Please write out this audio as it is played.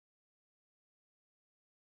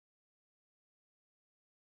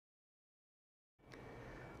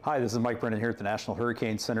Hi, this is Mike Brennan here at the National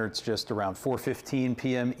Hurricane Center. It's just around 4:15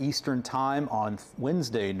 p.m. Eastern Time on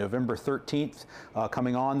Wednesday, November 13th,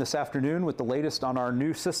 coming on this afternoon with the latest on our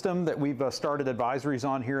new system that we've started advisories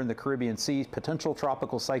on here in the Caribbean Sea, Potential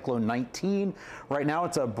Tropical Cyclone 19. Right now,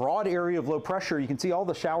 it's a broad area of low pressure. You can see all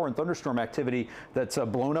the shower and thunderstorm activity that's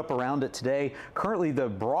blown up around it today. Currently, the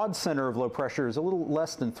broad center of low pressure is a little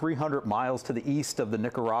less than 300 miles to the east of the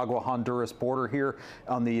Nicaragua-Honduras border here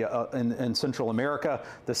on the in Central America.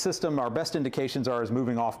 The system, our best indications are, is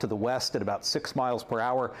moving off to the west at about 6 miles per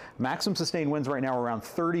hour. Maximum sustained winds right now are around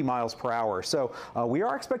 30 miles per hour. So we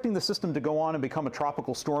are expecting the system to go on and become a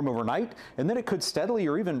tropical storm overnight, and then it could steadily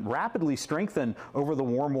or even rapidly strengthen over the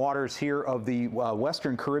warm waters here of the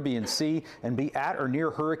western Caribbean Sea and be at or near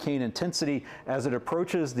hurricane intensity as it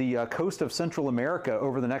approaches the coast of Central America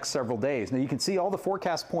over the next several days. Now you can see all the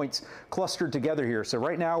forecast points clustered together here. So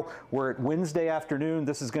right now we're at Wednesday afternoon.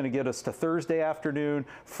 This is going to get us to Thursday afternoon,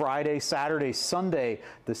 Friday, Saturday, Sunday.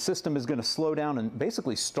 The system is going to slow down and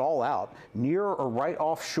basically stall out near or right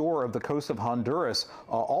offshore of the coast of Honduras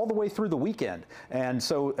all the way through the weekend. And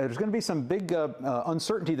so there's going to be some big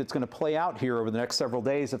uncertainty that's going to play out here over the next several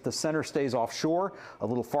days. If the center stays offshore, a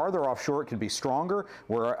little farther offshore, it could be stronger.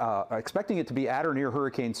 We're expecting it to be at or near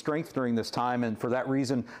hurricane strength during this time, and for that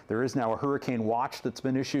reason, there is now a hurricane watch that's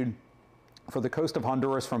been issued for the coast of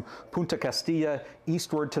Honduras from Punta Castilla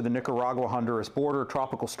eastward to the Nicaragua-Honduras border.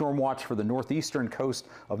 Tropical storm watch for the northeastern coast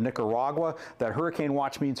of Nicaragua. That hurricane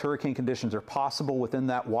watch means hurricane conditions are possible within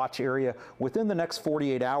that watch area within the next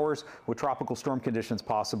 48 hours, with tropical storm conditions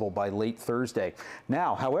possible by late Thursday.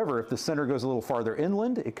 Now, however, if the center goes a little farther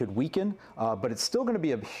inland, it could weaken, but it's still going to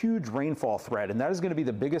be a huge rainfall threat, and that is going to be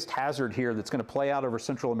the biggest hazard here that's going to play out over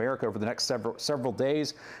Central America over the next several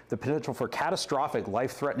days. The potential for catastrophic,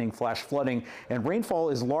 life-threatening flash flooding, and rainfall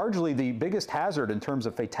is largely the biggest hazard in terms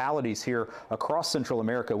of fatalities here across Central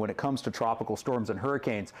America when it comes to tropical storms and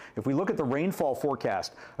hurricanes. If we look at the rainfall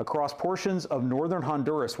forecast across portions of northern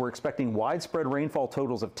Honduras, we're expecting widespread rainfall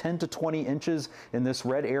totals of 10 to 20 inches in this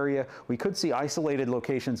red area. We could see isolated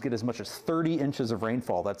locations get as much as 30 inches of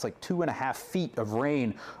rainfall. That's like 2.5 feet of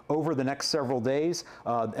rain over the next several days,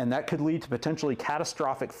 and that could lead to potentially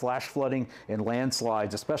catastrophic flash flooding and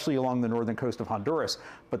landslides, especially along the northern coast of Honduras.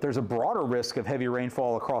 But there's a broader risk of heavy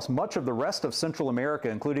rainfall across much of the rest of Central America,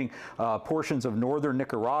 including portions of northern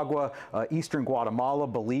Nicaragua, eastern Guatemala,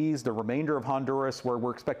 Belize, the remainder of Honduras, where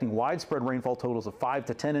we're expecting widespread rainfall totals of 5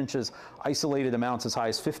 to 10 inches, isolated amounts as high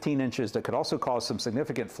as 15 inches that could also cause some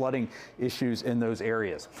significant flooding issues in those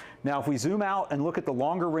areas. Now, if we zoom out and look at the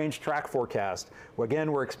longer range track forecast,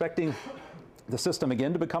 again, we're expecting the system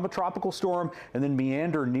again to become a tropical storm and then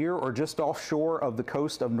meander near or just offshore of the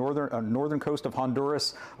coast of northern coast of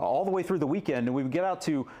Honduras all the way through the weekend. And we get out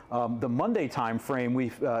to the Monday time frame, we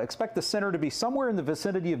expect the center to be somewhere in the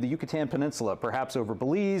vicinity of the Yucatan Peninsula, perhaps over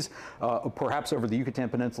Belize, perhaps over the Yucatan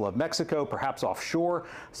Peninsula of Mexico, perhaps offshore.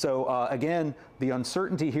 So again, the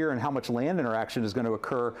uncertainty here and how much land interaction is going to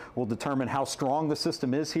occur will determine how strong the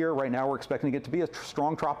system is here. Right now, we're expecting it to be a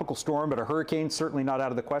strong tropical storm, but a hurricane certainly not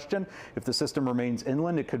out of the question. If the system remains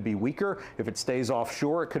inland, it could be weaker. If it stays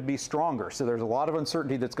offshore, it could be stronger. So there's a lot of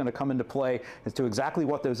uncertainty that's going to come into play as to exactly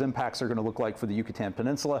what those impacts are going to look like for the Yucatan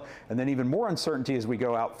Peninsula. And then even more uncertainty as we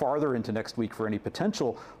go out farther into next week for any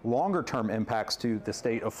potential longer-term impacts to the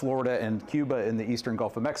state of Florida and Cuba in the eastern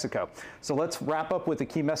Gulf of Mexico. So let's wrap up with the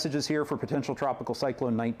key messages here for Potential Tropical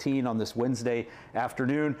Cyclone 19 on this Wednesday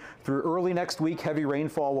afternoon. Through early next week, heavy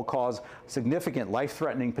rainfall will cause significant,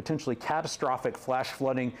 life-threatening, potentially catastrophic flash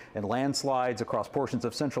flooding and landslides across portions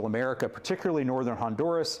of Central America, particularly northern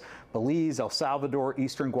Honduras, Belize, El Salvador,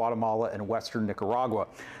 eastern Guatemala, and western Nicaragua.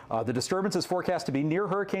 The disturbance is forecast to be near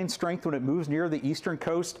hurricane strength when it moves near the eastern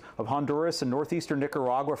coast of Honduras and northeastern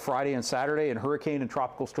Nicaragua Friday and Saturday, and hurricane and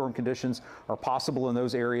tropical storm conditions are possible in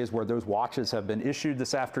those areas where those watches have been issued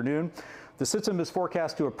this afternoon. The system is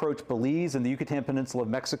forecast to approach Belize and the Yucatan Peninsula of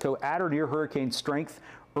Mexico at or near hurricane strength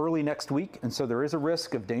early next week, and so there is a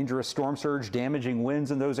risk of dangerous storm surge, damaging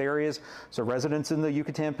winds in those areas. So residents in the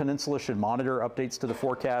Yucatan Peninsula should monitor updates to the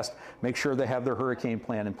forecast, make sure they have their hurricane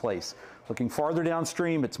plan in place. Looking farther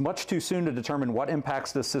downstream, it's much too soon to determine what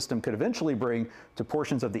impacts this system could eventually bring to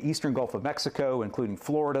portions of the eastern Gulf of Mexico, including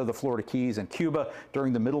Florida, the Florida Keys, and Cuba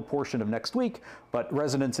during the middle portion of next week, but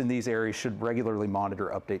residents in these areas should regularly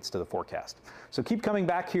monitor updates to the forecast. So keep coming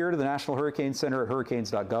back here to the National Hurricane Center at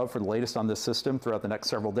Hurricanes.gov for the latest on this system throughout the next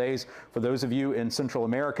several days. For those of you in Central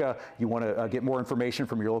America, you want to get more information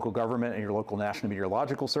from your local government and your local National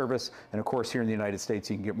Meteorological Service. And of course, here in the United States,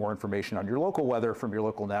 you can get more information on your local weather from your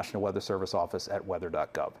local National Weather Service office at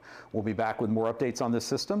weather.gov. We'll be back with more updates on this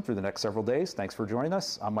system through the next several days. Thanks for joining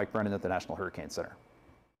us. I'm Mike Brennan at the National Hurricane Center.